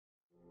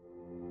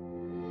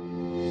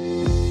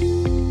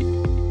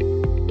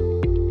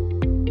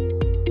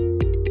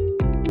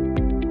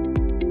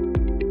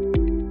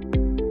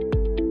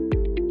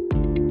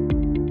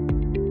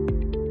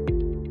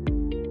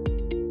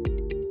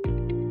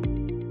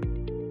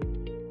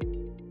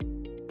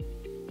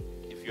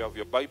you have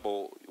your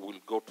Bible, we'll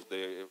go to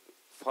the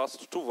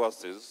first two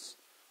verses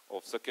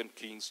of 2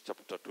 Kings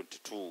chapter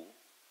 22.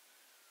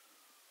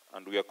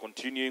 And we are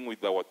continuing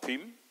with our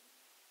theme.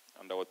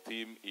 And our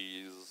theme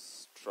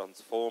is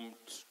transformed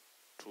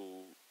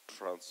to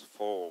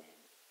transform.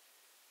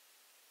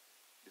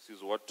 This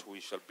is what we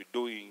shall be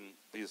doing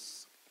the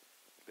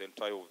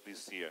entire of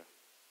this year.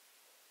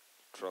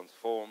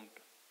 Transformed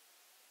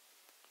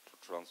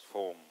to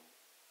transform.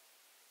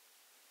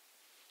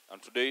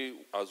 And today,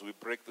 as we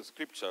break the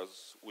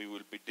scriptures, we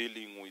will be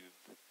dealing with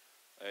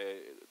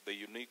the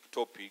unique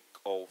topic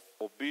of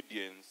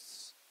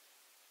obedience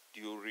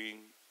during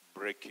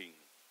breaking.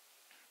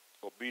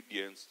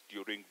 Obedience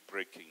during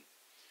breaking.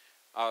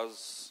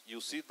 As you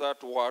see,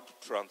 that word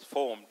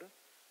transformed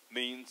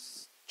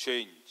means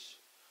change.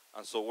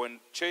 And so when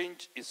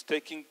change is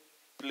taking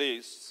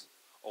place,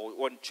 or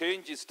when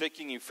change is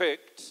taking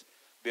effect,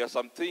 there are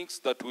some things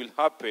that will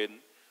happen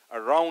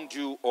around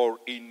you or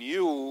in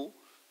you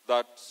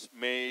that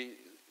may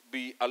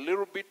be a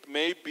little bit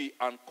maybe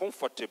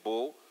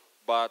uncomfortable,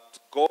 but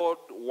God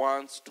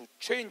wants to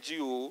change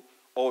you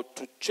or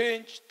to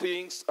change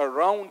things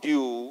around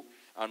you.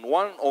 And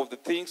one of the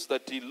things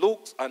that he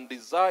looks and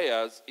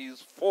desires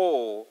is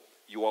for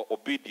your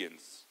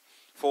obedience.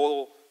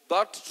 For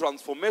that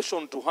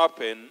transformation to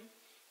happen,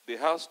 there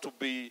has to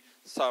be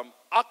some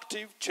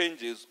active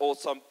changes or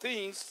some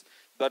things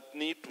that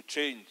need to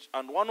change.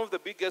 And one of the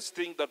biggest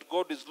things that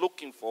God is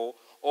looking for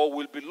or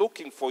will be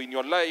looking for in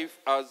your life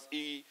as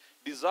he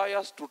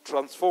desires to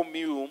transform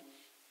you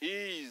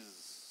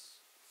is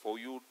for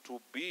you to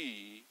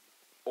be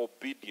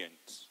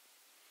obedient.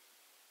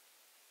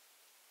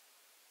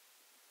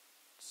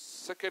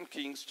 2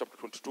 Kings chapter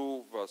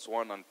 22 verse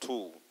 1 and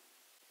 2.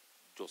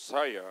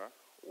 Josiah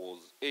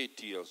was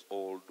 8 years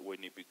old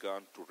when he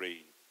began to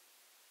reign.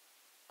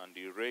 And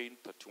he reigned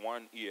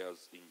 31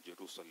 years in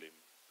Jerusalem.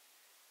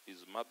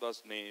 His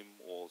mother's name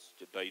was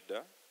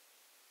Jedidah,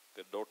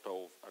 the daughter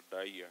of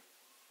Adaiah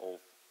of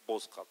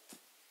Bozkath.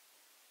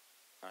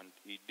 And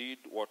he did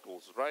what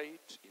was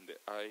right in the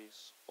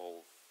eyes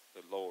of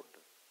the Lord,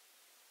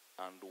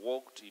 and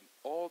walked in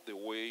all the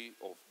way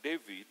of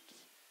David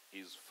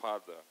his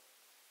father.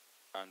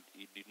 And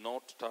he did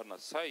not turn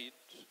aside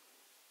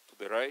to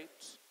the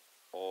right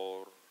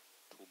or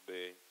to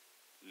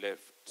the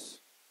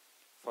left.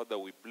 Father,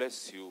 we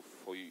bless you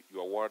for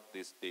your word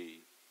this day.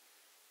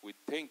 We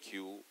thank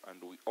you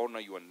and we honor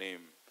your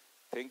name.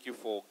 Thank you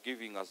for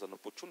giving us an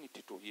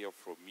opportunity to hear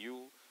from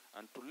you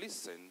and to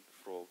listen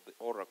from the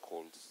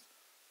oracles.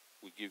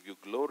 We give you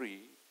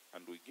glory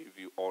and we give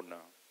you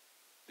honor.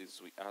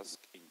 This we ask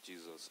in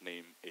Jesus'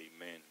 name,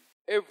 amen.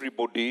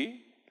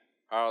 Everybody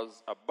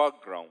has a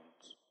background,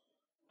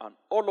 and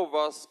all of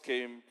us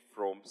came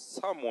from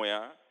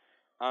somewhere,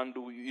 and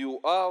you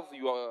have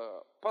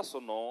your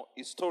personal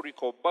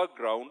historical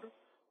background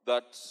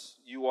that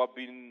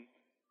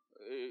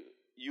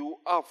you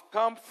have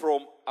come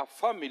from a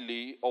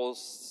family or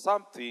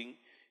something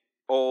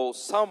or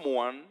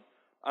someone,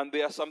 and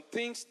there are some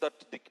things that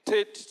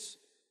dictate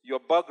your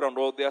background,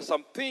 or there are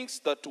some things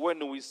that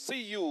when we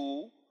see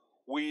you,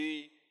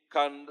 we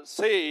can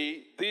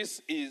say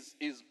this is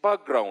his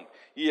background.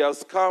 He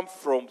has come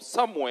from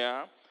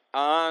somewhere,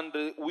 and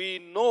we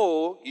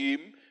know him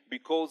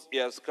because he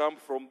has come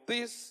from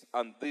this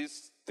and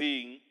this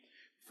thing,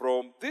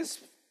 from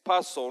this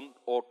person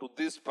or to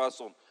this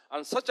person.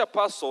 And such a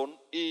person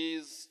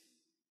is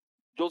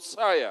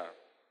Josiah.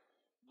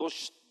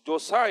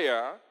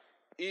 Josiah,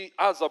 he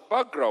has a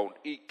background.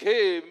 He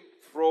came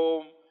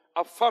from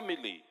a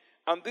family.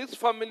 And this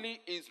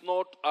family is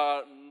not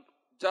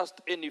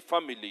just any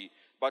family.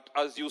 But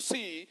as you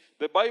see,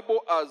 the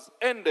Bible has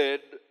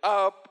ended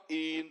up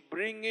in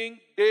bringing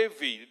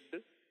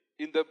David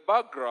in the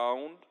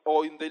background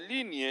or in the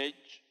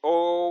lineage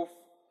of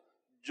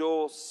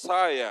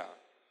Josiah.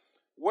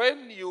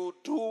 When you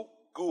do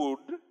good,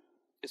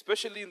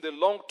 especially in the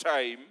long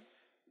time,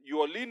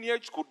 your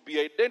lineage could be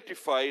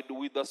identified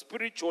with a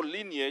spiritual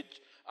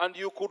lineage, and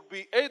you could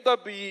either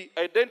be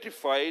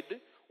identified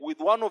with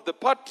one of the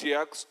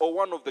patriarchs or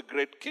one of the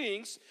great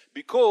kings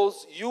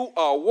because you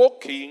are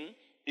walking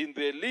in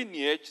the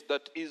lineage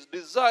that is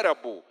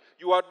desirable.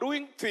 You are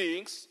doing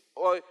things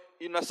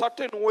in a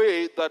certain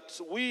way that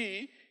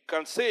we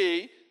can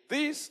say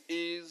this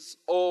is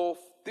of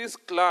this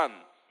clan.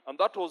 And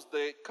that was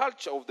the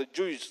culture of the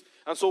Jews.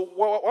 And so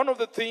one of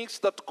the things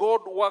that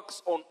God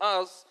works on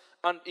us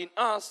and in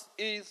us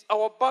is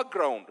our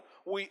background.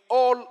 We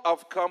all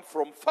have come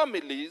from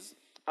families,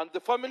 and the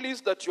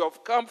families that you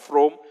have come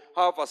from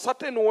have a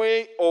certain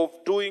way of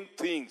doing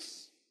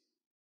things.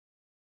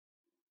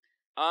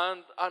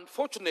 And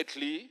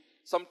unfortunately,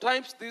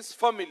 sometimes these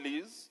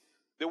families,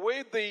 the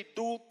way they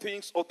do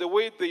things or the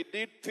way they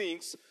did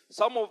things,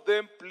 some of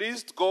them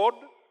pleased God,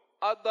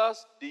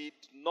 others did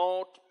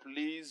not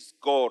please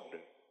God.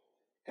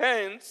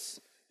 Hence,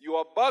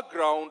 your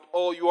background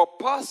or your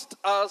past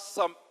has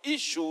some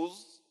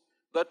issues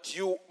that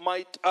you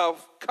might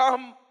have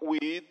come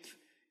with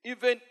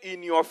even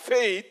in your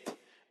faith,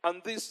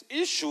 and these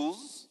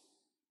issues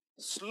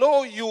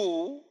slow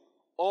you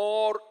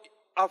or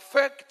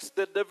affects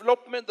the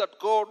development that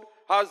God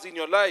has in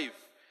your life.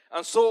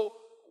 And so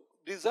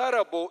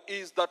desirable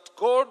is that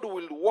God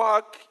will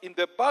work in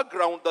the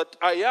background that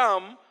I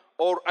am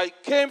or I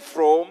came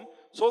from,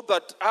 so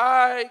that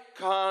I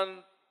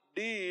can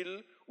deal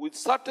with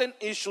certain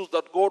issues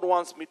that God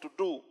wants me to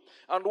do.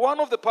 And one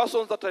of the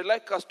persons that I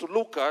like us to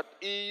look at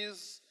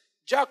is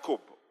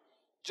Jacob.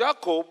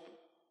 Jacob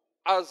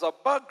has a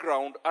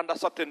background and a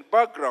certain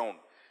background.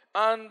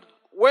 And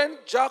when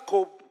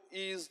Jacob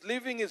is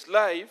living his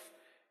life,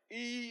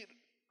 he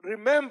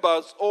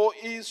remembers or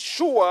is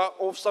sure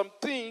of some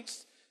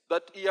things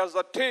that he has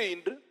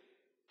attained,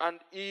 and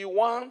he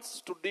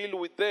wants to deal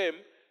with them,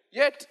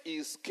 yet he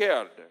is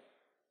scared.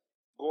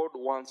 God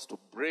wants to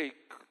break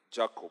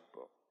Jacob.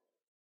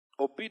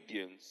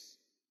 Obedience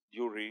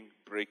during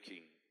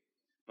breaking.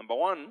 Number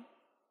one,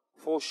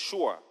 for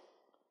sure,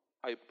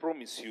 I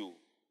promise you,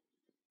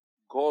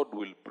 God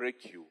will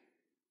break you.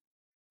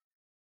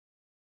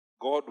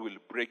 God will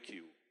break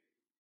you.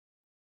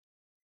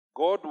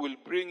 God will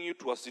bring you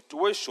to a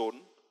situation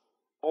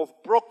of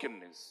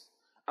brokenness.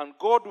 And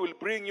God will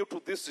bring you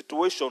to this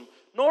situation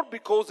not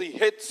because He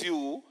hates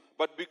you,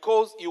 but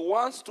because He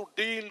wants to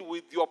deal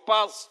with your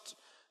past.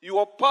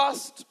 Your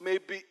past may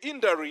be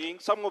hindering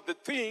some of the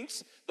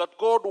things that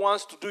God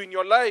wants to do in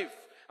your life.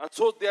 And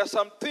so there are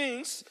some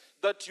things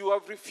that you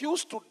have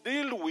refused to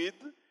deal with,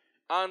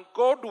 and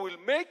God will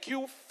make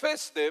you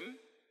face them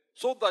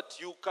so that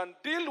you can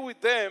deal with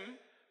them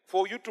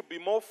for you to be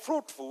more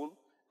fruitful.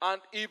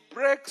 And He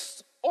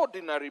breaks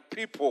ordinary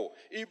people.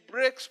 He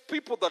breaks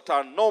people that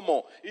are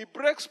normal. He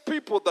breaks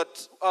people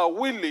that are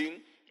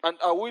willing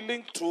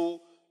to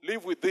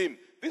live with Him.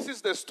 This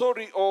is the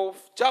story of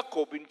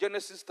Jacob in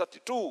Genesis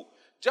 32.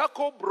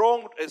 Jacob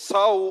wronged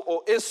Esau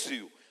or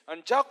Esau,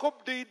 and Jacob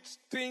did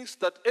things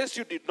that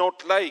Esau did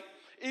not like.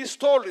 He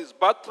stole his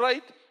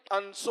birthright,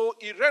 and so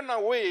he ran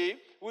away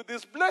with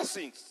his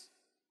blessings.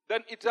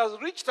 Then it has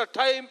reached a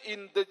time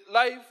in the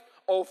life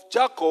of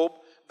Jacob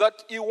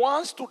that he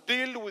wants to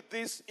deal with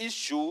this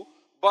issue,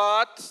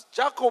 but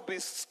Jacob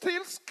is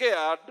still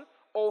scared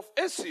of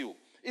Esau.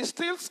 He's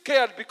still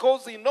scared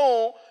because he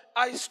knows,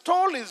 I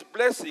stole his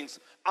blessings,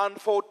 and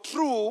for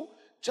true,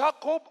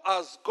 Jacob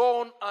has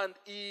gone and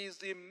he is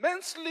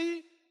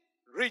immensely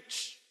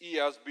rich. He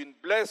has been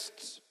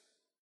blessed.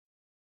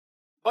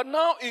 But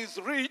now he is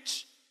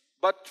rich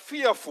but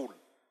fearful.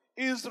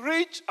 He is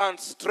rich and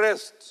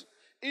stressed.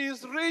 He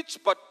is rich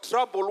but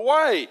troubled.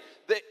 Why?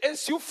 The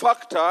Esau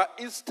factor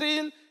is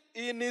still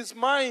in his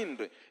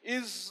mind.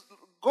 He's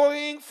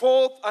going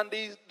forth and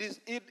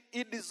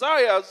he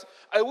desires,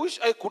 I wish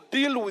I could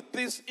deal with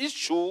this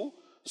issue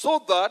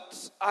so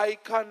that I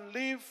can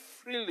live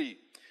freely.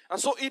 And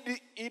so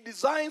he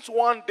designs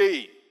one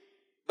day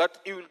that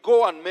he will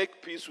go and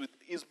make peace with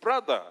his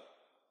brother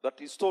that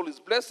he stole his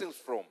blessings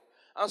from.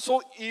 And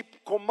so he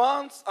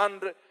commands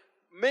and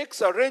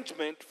makes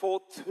arrangement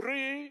for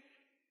 3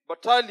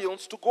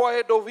 battalions to go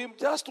ahead of him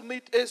just to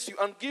meet Esau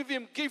and give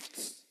him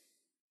gifts.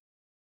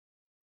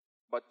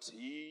 But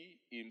he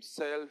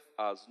himself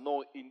has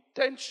no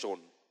intention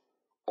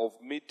of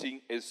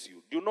meeting Esau.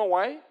 Do you know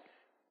why?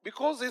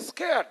 Because he's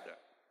scared.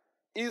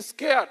 He's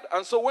scared.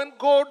 And so when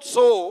God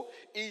saw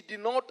he did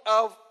not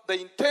have the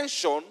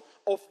intention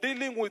of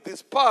dealing with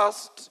his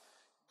past,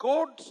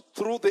 God,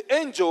 through the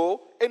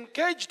angel,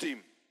 engaged him.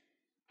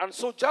 And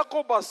so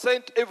Jacob has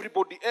sent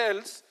everybody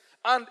else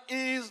and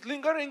he is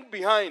lingering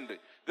behind.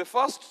 The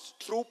first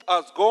troop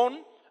has gone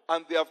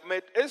and they have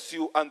met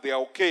Esau and they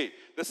are okay.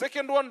 The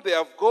second one, they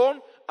have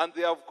gone and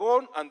they have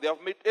gone and they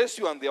have met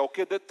Esau and they are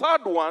okay. The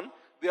third one,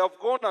 they have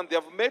gone and they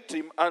have met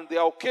him and they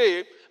are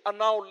okay. And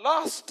now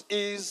last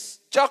is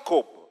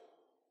Jacob.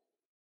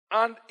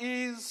 And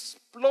he is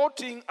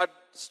plotting a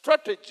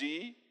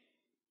strategy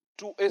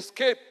to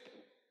escape.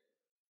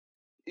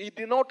 He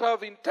did not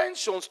have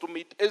intentions to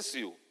meet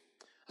Esau.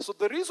 So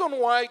the reason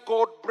why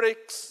God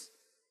breaks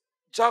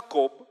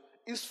Jacob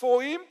is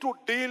for him to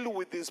deal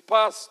with his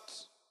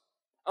past.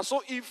 And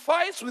so he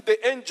fights with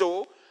the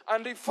angel,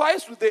 and he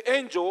fights with the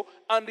angel,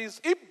 and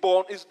his hip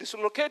bone is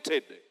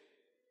dislocated.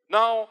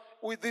 Now,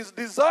 with his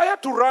desire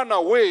to run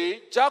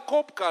away,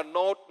 Jacob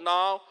cannot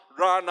now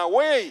run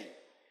away.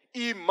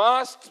 He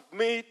must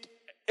meet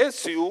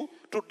Esau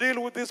to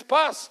deal with his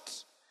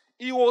past.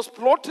 He was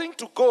plotting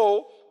to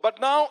go, but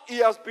now he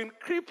has been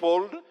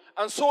crippled,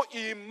 and so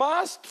he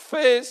must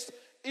face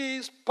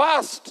his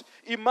past.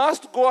 He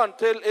must go and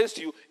tell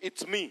Esau,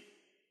 it's me,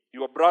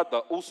 your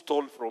brother who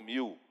stole from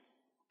you.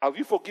 Have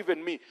you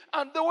forgiven me?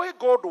 And the way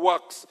God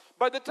works,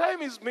 by the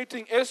time he's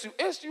meeting Esau,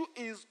 Esau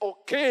is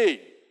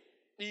okay.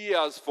 He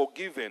has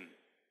forgiven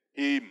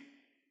him.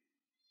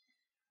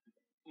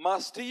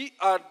 Must he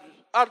add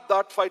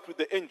that fight with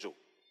the angel?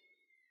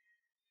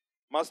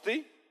 Must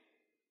he?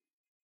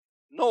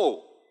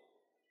 No.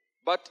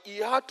 But he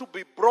had to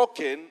be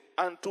broken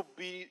and to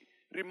be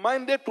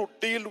reminded to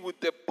deal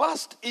with the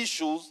past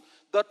issues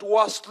that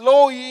were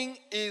slowing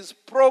his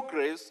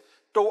progress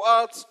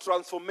towards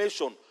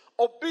transformation.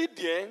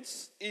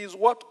 Obedience is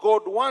what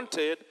God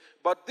wanted,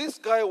 but this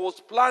guy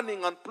was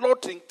planning and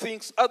plotting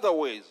things other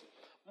ways.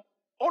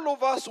 All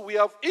of us, we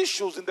have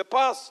issues in the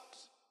past.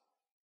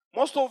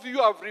 Most of you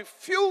have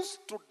refused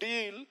to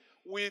deal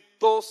with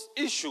those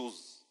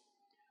issues.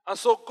 And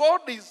so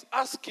God is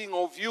asking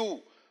of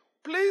you,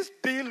 please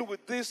deal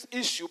with this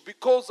issue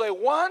because I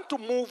want to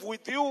move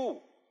with you.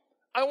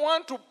 I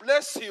want to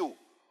bless you.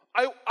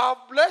 I have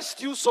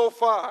blessed you so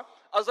far.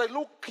 As I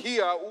look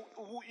here,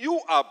 you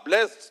are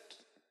blessed.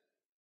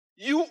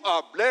 You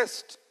are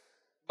blessed.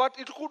 But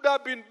it could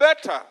have been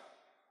better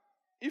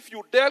if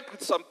you dealt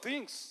with some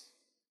things.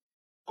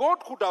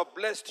 God could have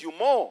blessed you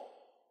more.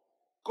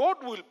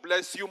 God will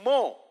bless you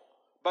more.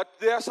 But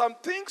there are some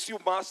things you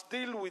must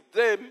deal with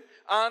them,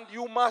 and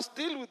you must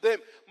deal with them.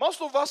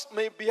 Most of us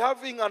may be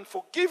having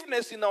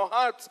unforgiveness in our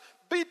hearts,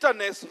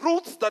 bitterness,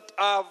 roots that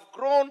have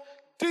grown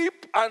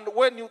deep, and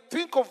when you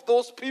think of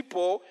those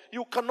people,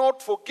 you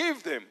cannot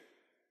forgive them.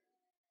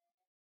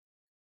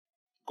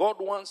 God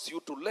wants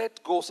you to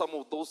let go some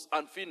of those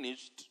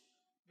unfinished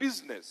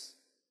business,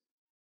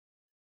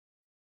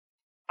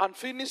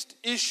 unfinished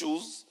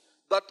issues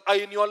that are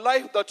in your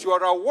life that you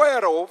are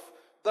aware of,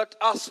 that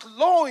are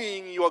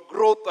slowing your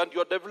growth and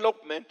your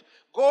development.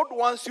 God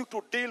wants you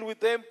to deal with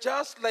them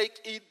just like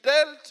he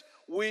dealt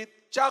with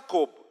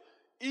Jacob.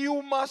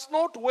 You must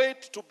not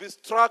wait to be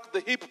struck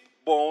the hip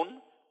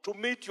bone to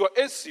meet your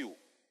issue.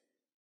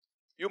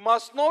 You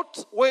must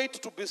not wait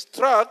to be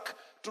struck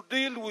to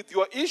deal with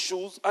your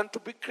issues and to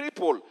be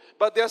crippled.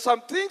 But there are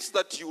some things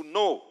that you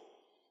know,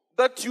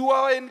 that you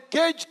are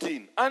engaged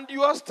in, and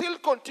you are still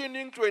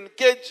continuing to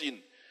engage in,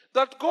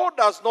 that God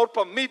has not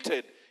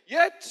permitted,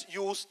 yet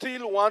you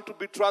still want to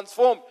be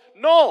transformed.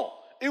 No,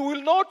 he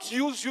will not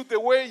use you the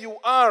way you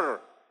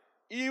are.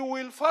 He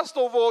will first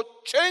of all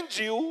change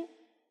you,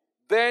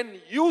 then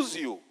use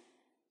you.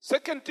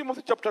 2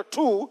 Timothy chapter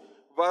 2,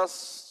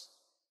 verse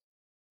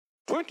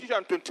 20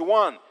 and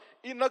 21.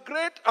 In a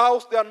great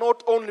house there are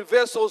not only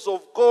vessels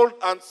of gold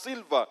and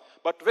silver,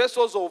 but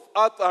vessels of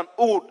earth and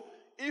wood.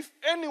 If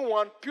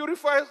anyone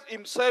purifies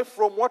himself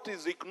from what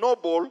is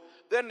ignoble,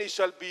 then he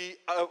shall be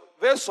a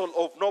vessel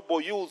of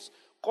noble use,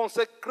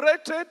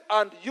 consecrated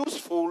and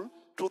useful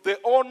to the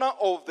owner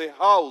of the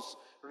house,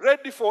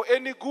 ready for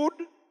any good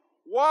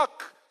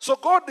work. So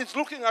God is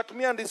looking at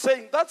me and he's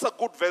saying, that's a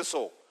good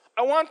vessel.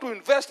 I want to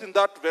invest in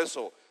that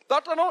vessel.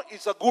 That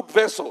is a good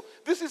vessel.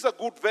 This is a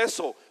good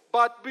vessel.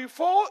 But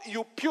before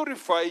you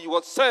purify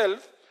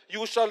yourself,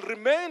 you shall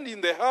remain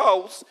in the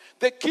house.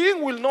 The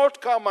king will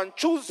not come and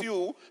choose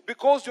you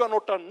because you are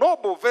not a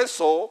noble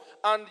vessel,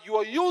 and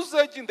your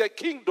usage in the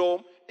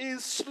kingdom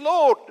is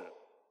slowed.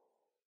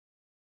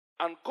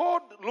 And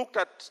God looked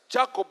at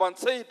Jacob and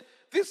said,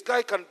 this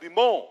guy can be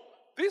more.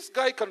 This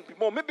guy can be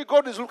more. Maybe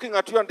God is looking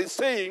at you and is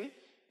saying,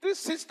 this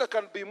sister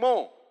can be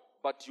more.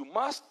 But you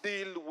must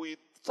deal with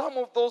some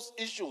of those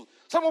issues.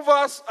 Some of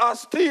us are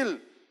still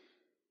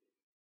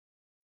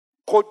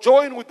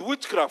conjoined with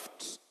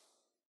witchcraft.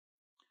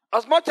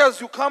 As much as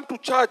you come to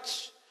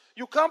church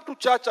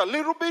a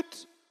little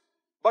bit,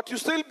 but you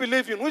still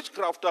believe in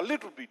witchcraft a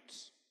little bit.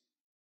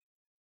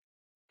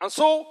 And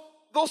so,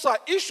 those are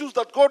issues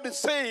that God is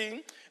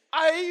saying,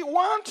 I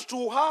want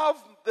to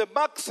have the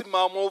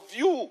maximum of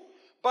you,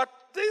 but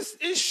this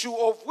issue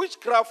of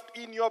witchcraft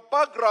in your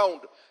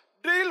background,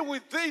 deal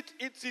with it.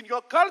 It's in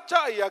your culture,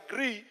 I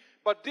agree,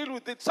 but deal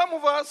with it. Some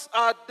of us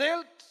are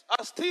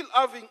still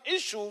having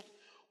issues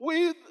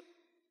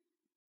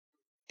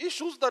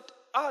that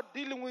are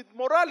dealing with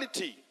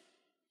morality.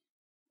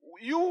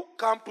 You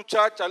come to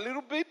church a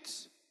little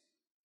bit.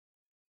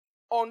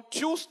 On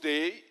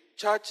Tuesday,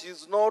 church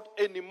is not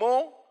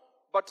anymore,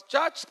 but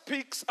church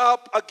picks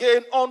up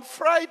again on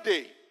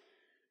Friday.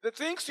 The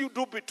things you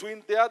do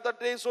between the other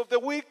days of the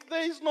week,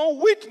 there is no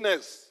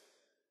witness.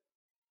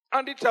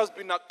 And it has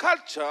been a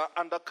culture,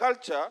 and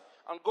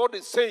God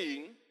is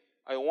saying,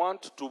 I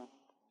want to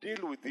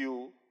deal with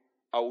you.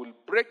 I will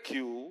break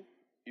you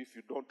if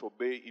you don't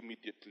obey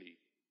immediately.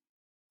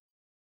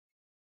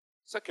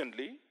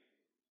 Secondly,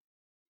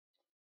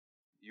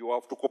 you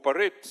have to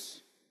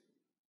cooperate.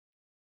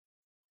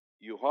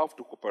 You have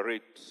to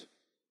cooperate.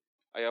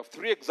 I have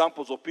 3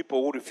 examples of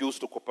people who refuse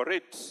to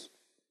cooperate.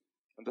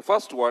 And the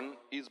first one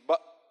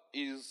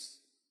is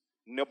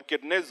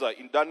Nebuchadnezzar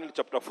in Daniel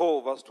chapter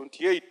 4, verse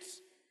 28.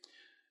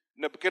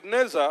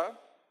 Nebuchadnezzar,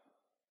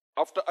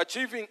 after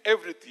achieving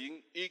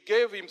everything, he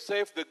gave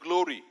himself the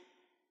glory.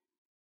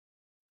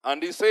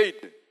 And he said,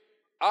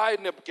 I,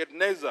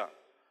 Nebuchadnezzar,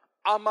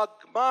 am a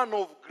man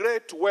of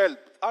great wealth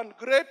and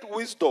great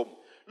wisdom.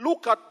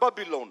 Look at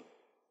Babylon.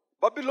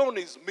 Babylon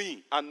is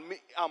me, and me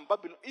am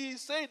Babylon. He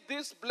said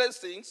these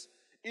blessings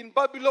in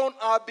Babylon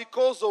are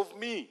because of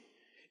me.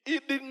 He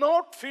did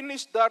not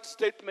finish that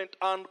statement,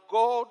 and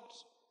God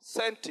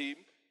sent him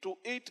to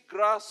eat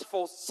grass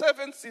for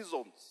 7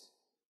 seasons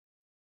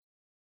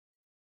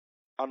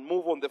and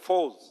move on the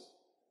 4th.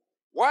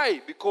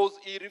 Why? Because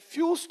he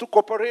refused to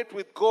cooperate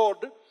with God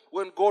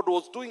when God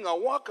was doing a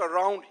work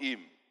around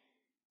him.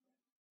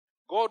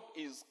 God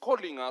is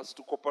calling us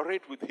to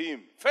cooperate with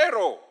him.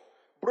 Pharaoh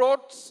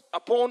brought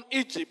upon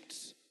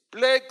Egypt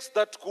plagues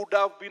that could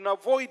have been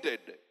avoided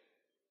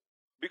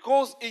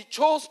because he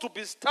chose to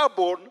be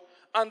stubborn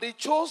and he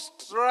chose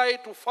to try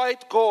to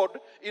fight God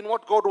in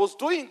what God was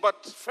doing.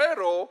 But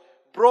Pharaoh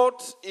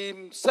brought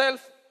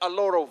himself a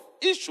lot of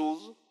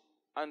issues,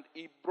 and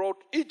he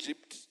brought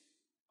Egypt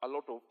a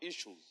lot of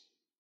issues.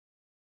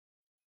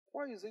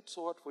 Why is it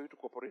so hard for you to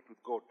cooperate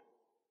with God?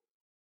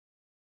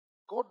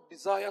 God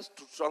desires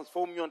to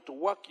transform you and to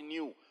work in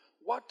you.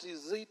 What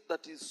is it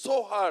that is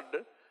so hard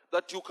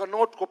that you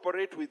cannot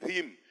cooperate with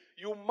him?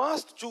 You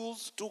must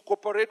choose to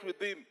cooperate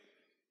with him.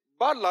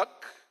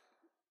 Balak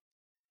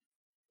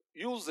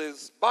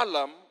uses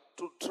Balaam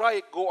to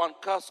try go and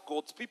curse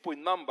God's people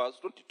in Numbers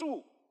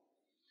 22.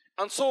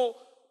 And so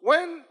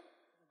when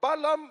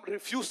Balaam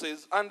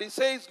refuses and he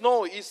says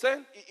no, he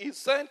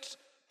sent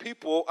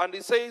people and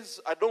he says,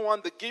 I don't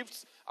want the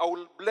gifts, I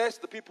will bless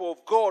the people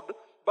of God.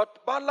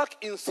 But Balak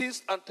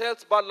insists and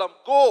tells Balaam,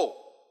 go.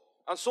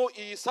 And so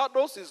he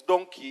saddles his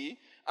donkey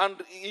and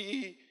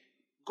he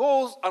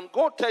goes, and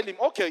God tell him,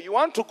 okay, you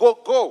want to go,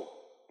 go.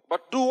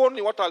 But do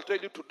only what I'll tell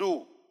you to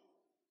do.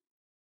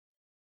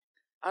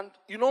 And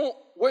you know,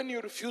 when you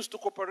refuse to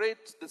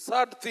cooperate, the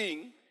sad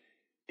thing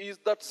is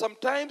that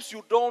sometimes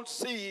you don't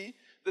see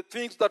the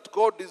things that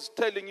God is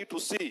telling you to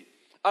see.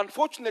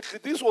 Unfortunately,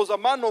 this was a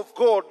man of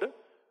God,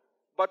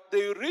 but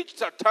they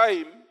reached a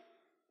time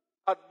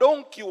a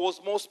donkey was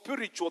more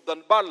spiritual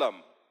than Balaam.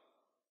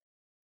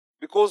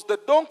 Because the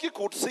donkey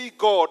could see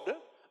God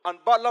and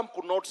Balaam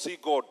could not see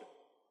God.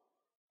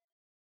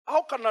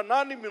 How can an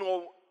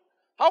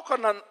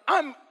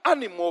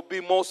animal be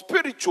more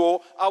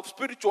spiritual, have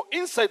spiritual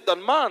insight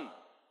than man?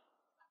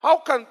 How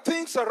can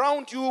things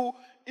around you,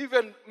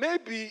 even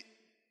maybe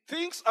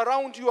things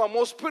around you are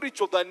more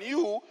spiritual than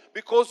you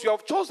because you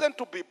have chosen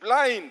to be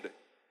blind?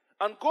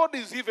 And God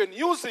is even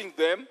using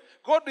them.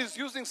 God is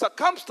using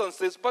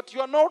circumstances, but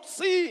you are not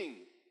seeing.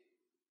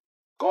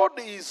 God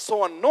is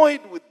so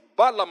annoyed with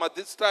Balaam at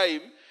this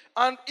time,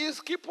 and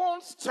he's keep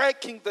on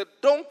striking the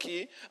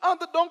donkey, and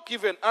the donkey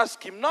even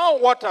asked him, now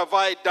what have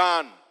I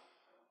done?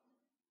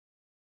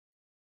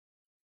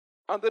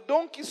 And the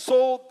donkey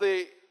saw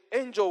the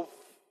angel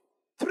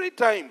 3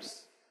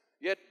 times,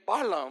 yet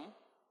Balaam,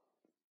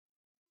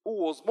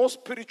 who was more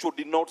spiritual,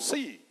 did not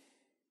see.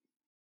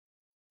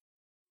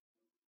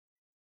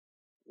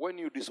 When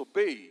you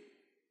disobey,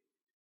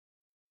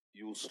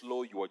 you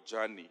slow your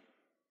journey.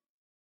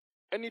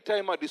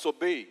 Anytime I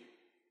disobey,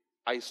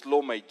 I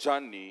slow my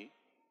journey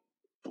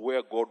to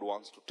where God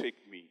wants to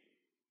take me.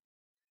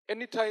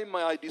 Anytime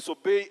I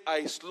disobey,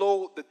 I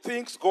slow the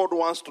things God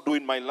wants to do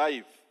in my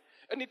life.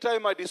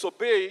 Anytime I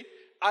disobey,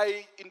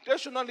 I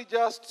intentionally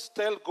just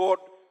tell God,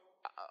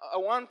 I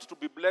want to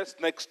be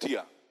blessed next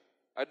year.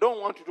 I don't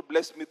want you to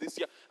bless me this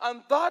year.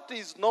 And that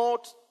is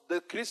not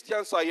the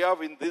Christians I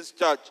have in this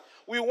church.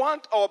 We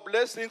want our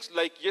blessings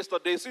like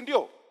yesterday's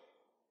Indio.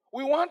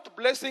 We want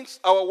blessings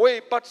our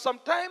way, but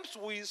sometimes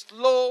we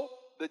slow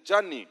the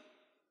journey.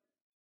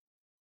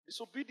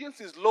 Disobedience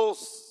is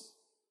loss.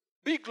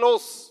 Big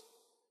loss.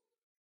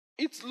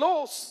 It's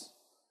loss.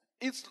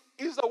 It's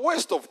a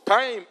waste of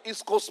time.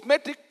 It's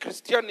cosmetic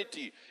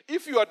Christianity.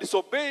 If you are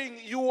disobeying,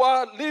 you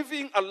are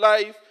living a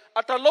life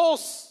at a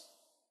loss.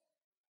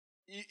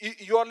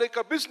 You are like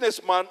a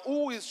businessman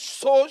who is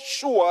so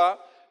sure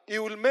he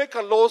will make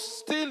a loss,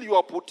 still you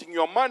are putting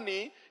your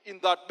money in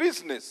that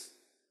business.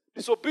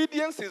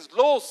 Disobedience is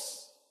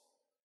loss.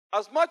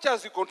 As much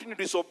as you continue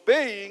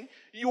disobeying,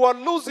 you are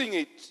losing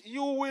it.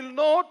 You will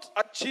not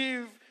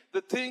achieve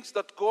the things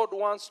that God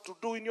wants to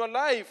do in your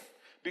life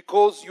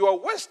because you are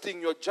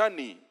wasting your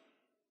journey.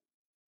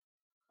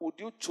 Would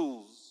you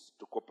choose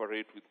to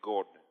cooperate with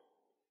God?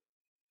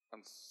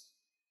 And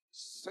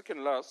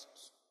second last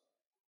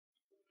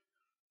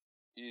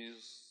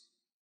is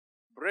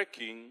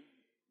breaking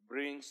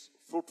brings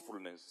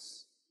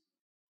fruitfulness.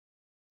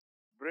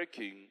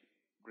 Breaking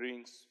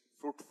brings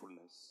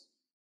fruitfulness.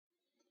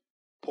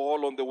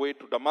 Paul, on the way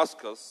to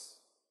Damascus,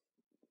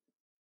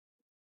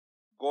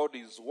 God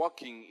is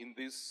working in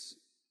this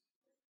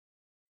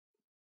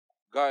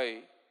guy,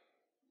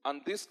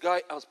 and this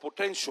guy has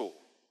potential,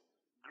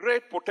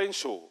 great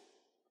potential,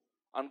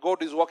 and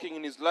God is working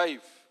in his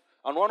life.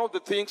 And one of the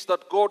things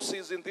that God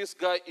sees in this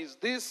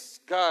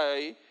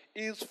guy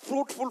is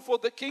fruitful for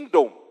the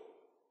kingdom.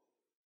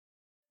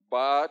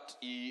 But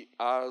he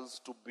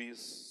has to be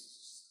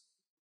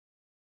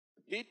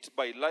hit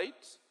by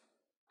light,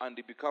 and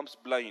he becomes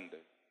blind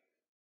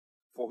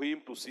for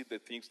him to see the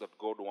things that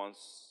God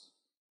wants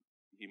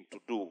him to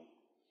do.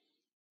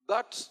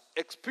 That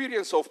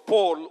experience of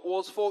Paul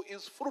was for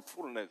his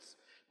fruitfulness.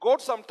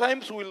 God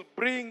sometimes will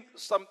bring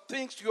some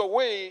things your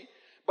way,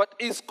 but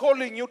he's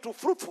calling you to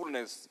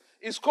fruitfulness.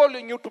 He's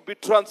calling you to be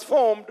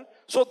transformed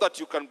so that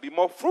you can be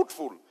more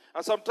fruitful.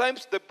 And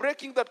sometimes the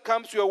breaking that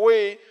comes your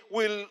way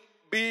will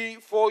be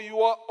for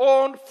your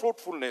own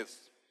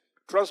fruitfulness.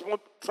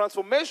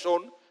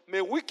 Transformation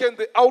may weaken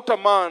the outer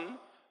man,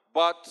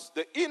 but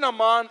the inner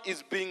man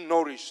is being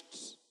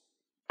nourished.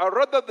 Or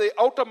rather, the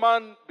outer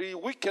man be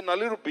weakened a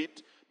little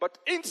bit, but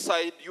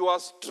inside you are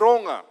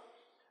stronger.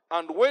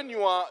 And when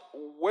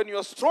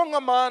your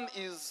stronger man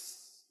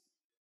is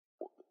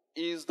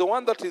the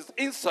one that is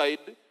inside,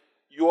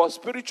 your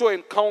spiritual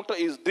encounter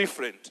is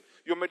different.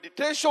 Your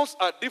meditations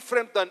are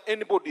different than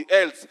anybody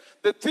else.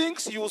 The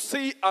things you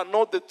see are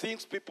not the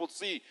things people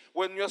see.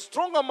 When your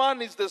stronger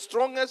man is the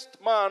strongest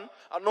man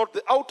and not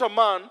the outer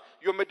man,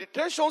 your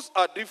meditations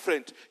are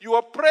different.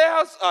 Your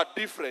prayers are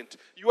different.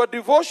 Your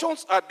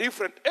devotions are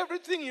different.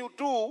 Everything you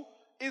do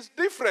is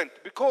different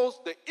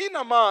because the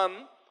inner man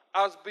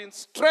has been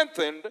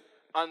strengthened,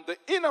 and the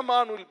inner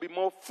man will be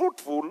more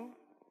fruitful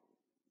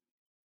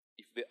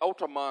if the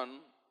outer man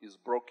is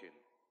broken.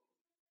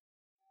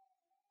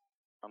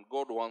 And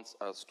God wants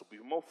us to be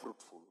more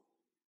fruitful.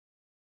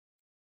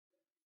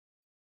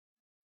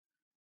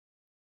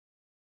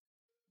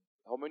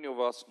 How many of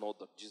us know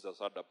that Jesus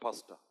had a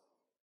pastor?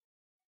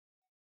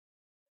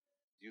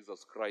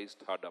 Jesus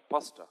Christ had a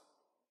pastor.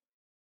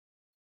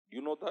 Do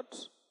you know that?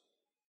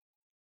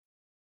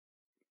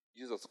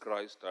 Jesus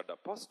Christ had a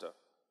pastor.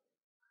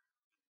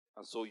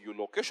 And so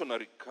you'll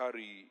occasionally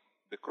carry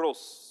the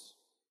cross.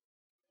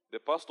 The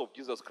pastor of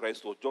Jesus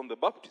Christ was John the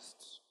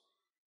Baptist.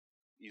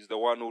 He's the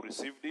one who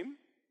received him,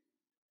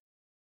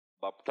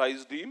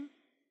 baptized him,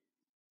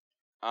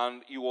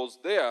 and he was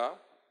there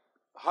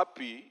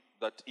happy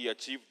that he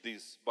achieved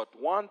this. But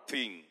one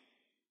thing,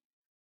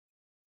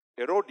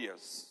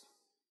 Herodias,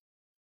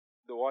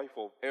 the wife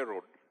of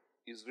Herod,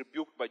 is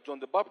rebuked by John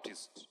the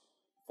Baptist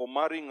for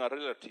marrying a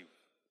relative.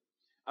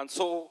 And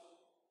so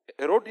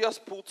Herodias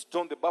puts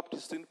John the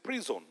Baptist in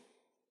prison.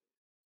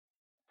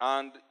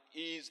 And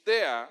he is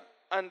there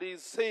and he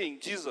is saying,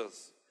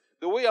 Jesus,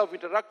 the way I've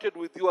interacted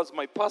with you as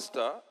my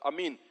pastor,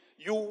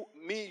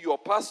 your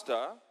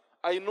pastor,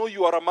 I know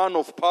you are a man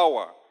of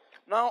power.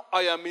 Now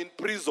I am in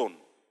prison.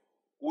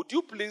 Would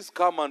you please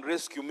come and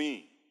rescue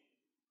me?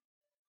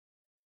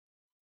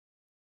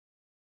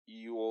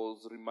 He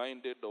was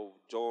reminded of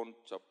John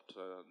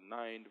chapter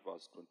 9,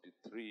 verse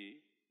 23,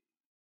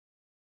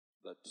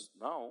 that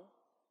now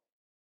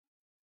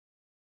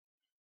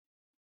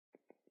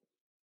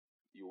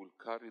you will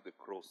carry the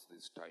cross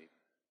this time.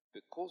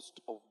 The cost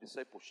of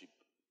discipleship.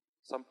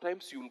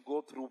 Sometimes you will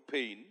go through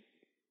pain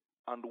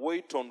and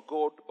wait on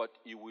God, but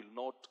he will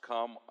not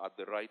come at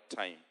the right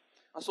time.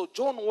 And so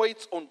John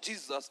waits on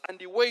Jesus, and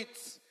he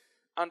waits,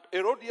 and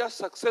Herodias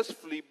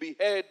successfully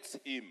beheads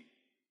him.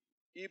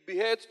 He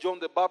beheads John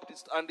the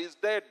Baptist and is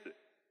dead.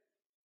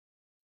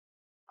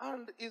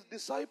 And his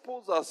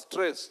disciples are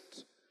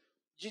stressed.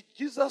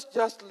 Jesus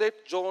just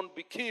let John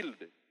be killed,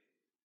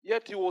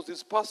 yet he was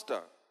his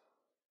pastor.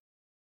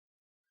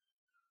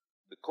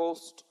 The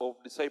cost of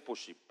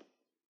discipleship.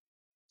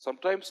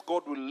 Sometimes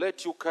God will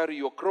let you carry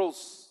your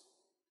cross,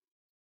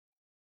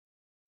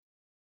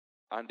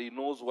 and he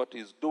knows what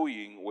he's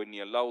doing when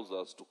he allows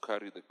us to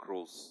carry the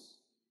cross.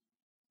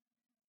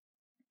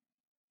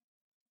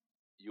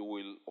 You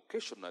will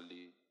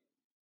occasionally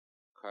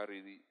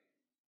carry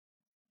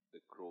the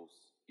cross.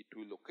 It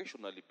will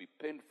occasionally be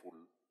painful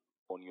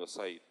on your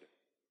side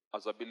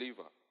as a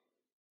believer.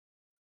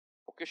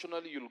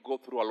 Occasionally you'll go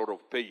through a lot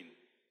of pain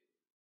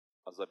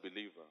as a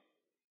believer.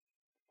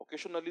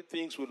 Occasionally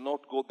things will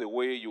not go the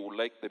way you would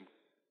like them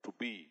to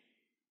be.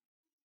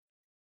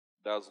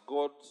 Does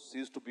God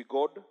cease to be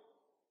God?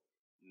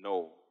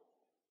 No.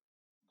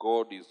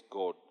 God is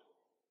God.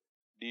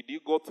 Did he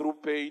go through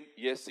pain?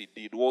 Yes, he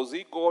did. Was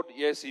he God?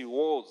 Yes, he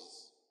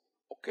was.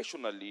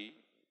 Occasionally,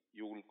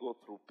 you will go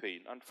through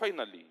pain. And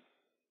finally,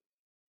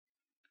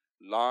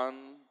 learn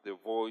the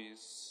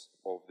voice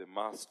of the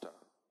master.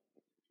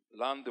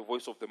 Learn the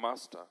voice of the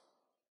master.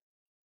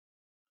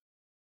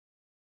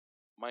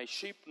 My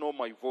sheep know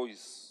my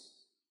voice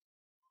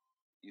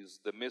is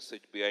the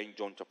message behind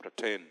John chapter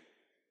 10.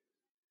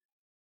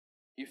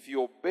 If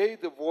you obey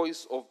the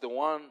voice of the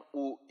one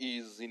who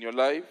is in your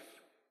life,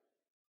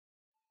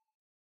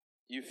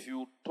 if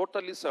you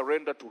totally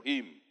surrender to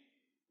him,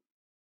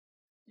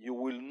 you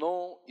will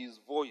know his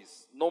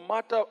voice. No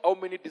matter how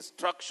many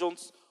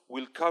distractions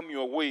will come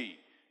your way,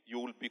 you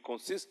will be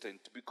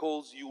consistent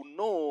because you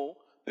know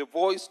the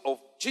voice of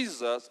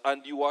Jesus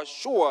and you are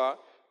sure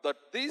that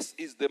this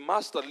is the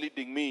master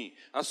leading me.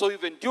 And so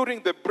even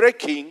during the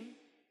breaking,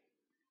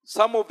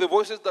 some of the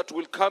voices that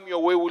will come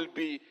your way will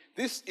be,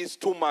 this is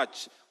too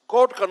much.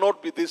 God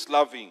cannot be this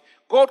loving.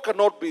 God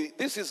cannot be,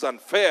 this is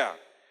unfair.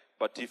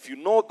 But if you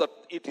know that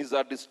it is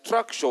a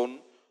distraction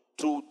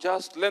to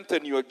just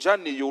lengthen your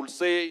journey, you will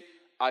say,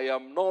 I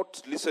am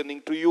not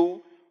listening to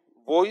you,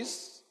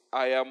 voice.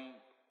 I am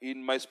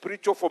in my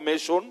spiritual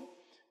formation.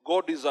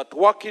 God is at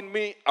work in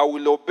me. I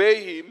will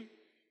obey him.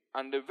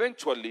 And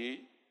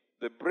eventually,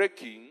 the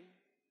breaking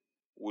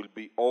will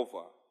be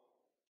over.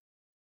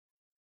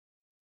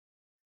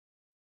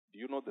 Do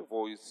you know the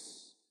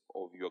voice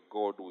of your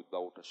God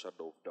without a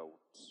shadow of doubt?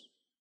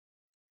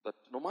 That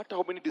no matter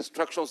how many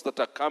distractions that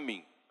are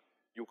coming,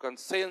 you can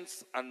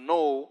sense and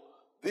know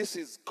this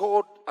is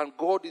God, and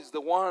God is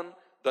the one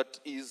that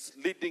is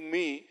leading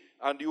me,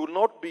 and you will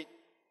not be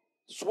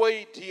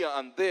swayed here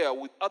and there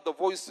with other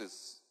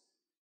voices.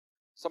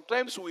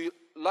 Sometimes we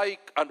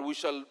like and we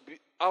shall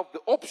have the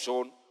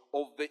option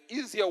of the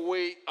easier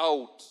way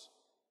out.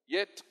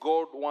 Yet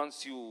God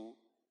wants you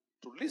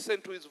to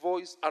listen to his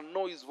voice and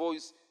know his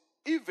voice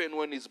even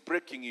when he's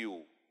breaking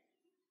you,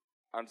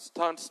 and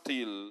stand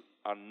still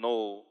and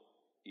know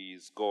he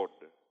is God.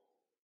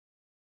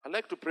 I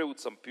like to pray with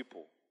some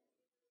people.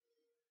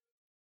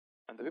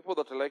 And the people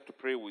that I like to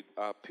pray with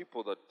are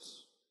people that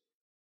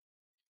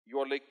you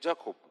are like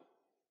Jacob.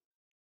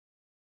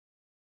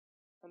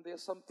 And there are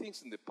some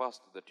things in the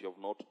past that you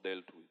have not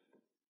dealt with,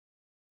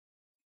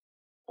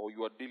 or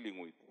you are dealing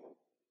with.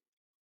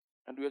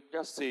 And we are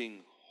just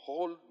saying,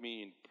 hold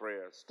me in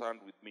prayer, stand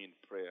with me in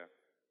prayer.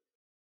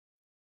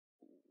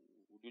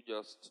 Would you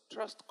just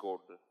trust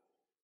God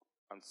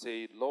and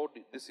say, Lord,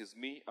 this is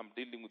me, I'm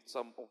dealing with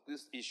some of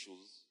these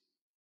issues.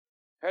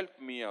 Help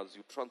me as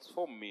you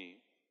transform me,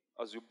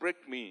 as you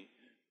break me.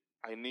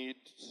 I need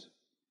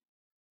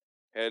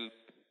help.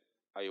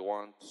 I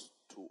want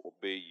to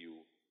obey you.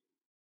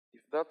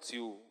 If that's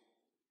you,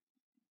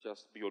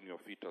 just be on your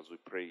feet as we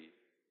pray.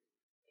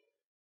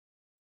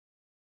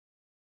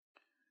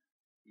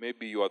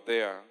 Maybe you are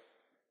there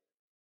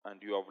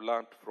and you have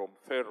learned from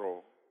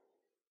Pharaoh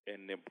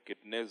and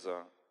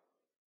Nebuchadnezzar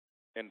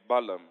and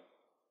Balaam,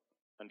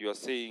 and you are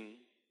saying,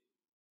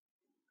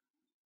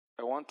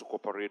 I want to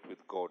cooperate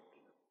with God.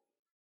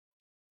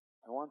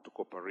 I want to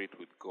cooperate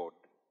with God.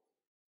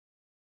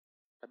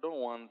 I don't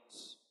want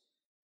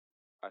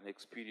an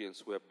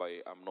experience whereby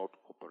I'm not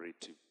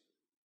cooperative.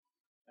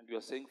 And you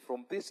are saying,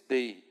 from this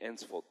day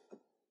henceforth,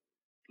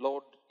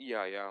 Lord, here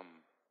I am.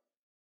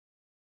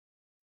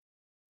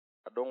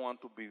 I don't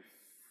want to be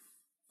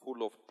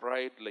full of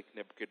pride like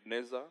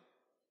Nebuchadnezzar.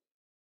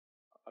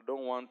 I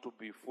don't want to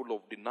be full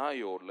of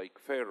denial like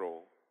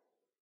Pharaoh.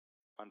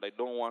 And I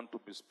don't want to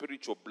be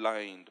spiritual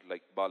blind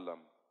like Balaam.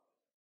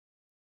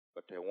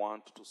 But I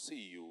want to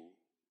see you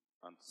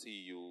and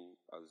see you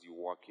as you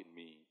work in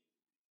me.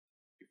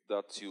 If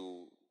that's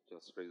you,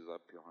 just raise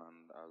up your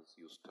hand as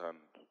you stand.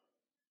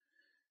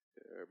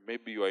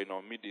 Maybe you are in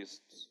our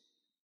midst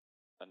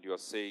and you are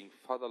saying,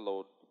 Father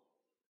Lord,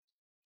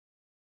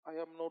 I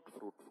am not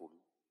fruitful.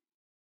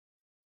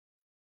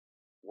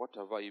 What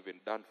have I even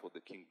done for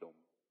the kingdom?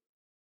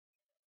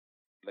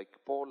 Like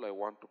Paul, I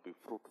want to be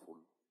fruitful.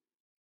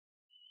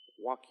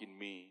 Work in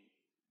me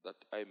that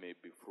I may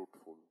be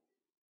fruitful.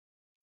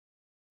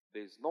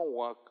 There is no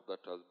work that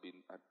has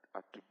been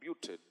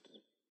attributed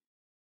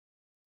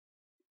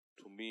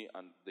to me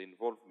and the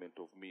involvement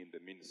of me in the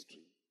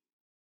ministry.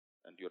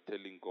 And you're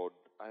telling God,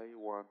 I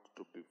want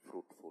to be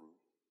fruitful.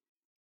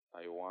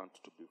 I want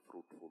to be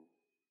fruitful.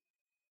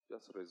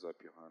 Just raise up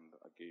your hand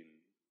again.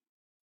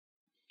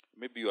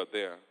 Maybe you are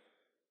there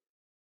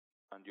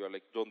and you are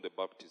like John the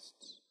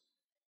Baptist.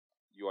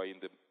 You are in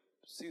the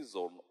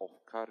season of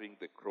carrying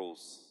the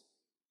cross.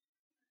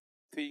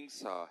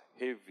 Things are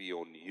heavy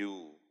on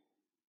you.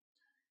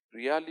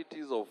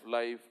 Realities of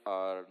life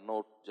are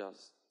not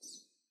just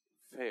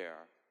fair.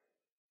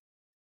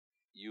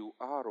 You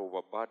are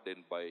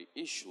overburdened by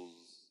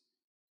issues,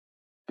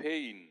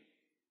 pain,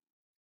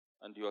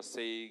 and you are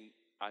saying,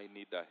 I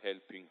need a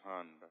helping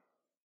hand.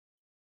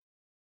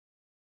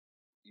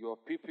 You are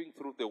peeping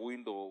through the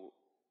window,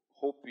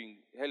 hoping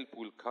help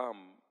will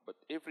come, but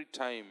every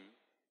time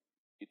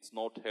it's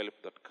not help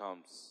that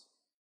comes,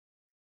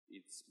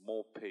 it's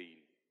more pain.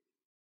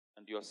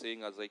 And you are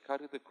saying, as I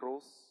carry the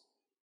cross,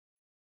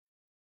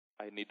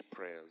 I need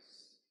prayers.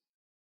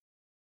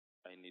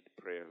 I need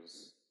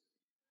prayers.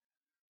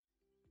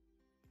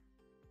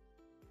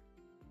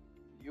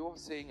 You are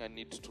saying, I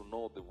need to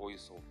know the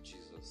voice of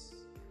Jesus.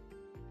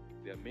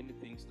 There are many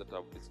things that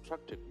have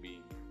distracted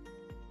me.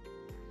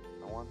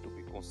 I want to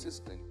be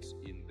consistent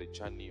in the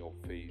journey of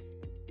faith.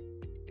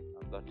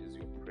 And that is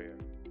your prayer.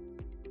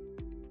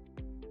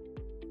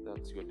 If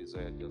that's your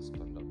desire, just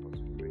stand up as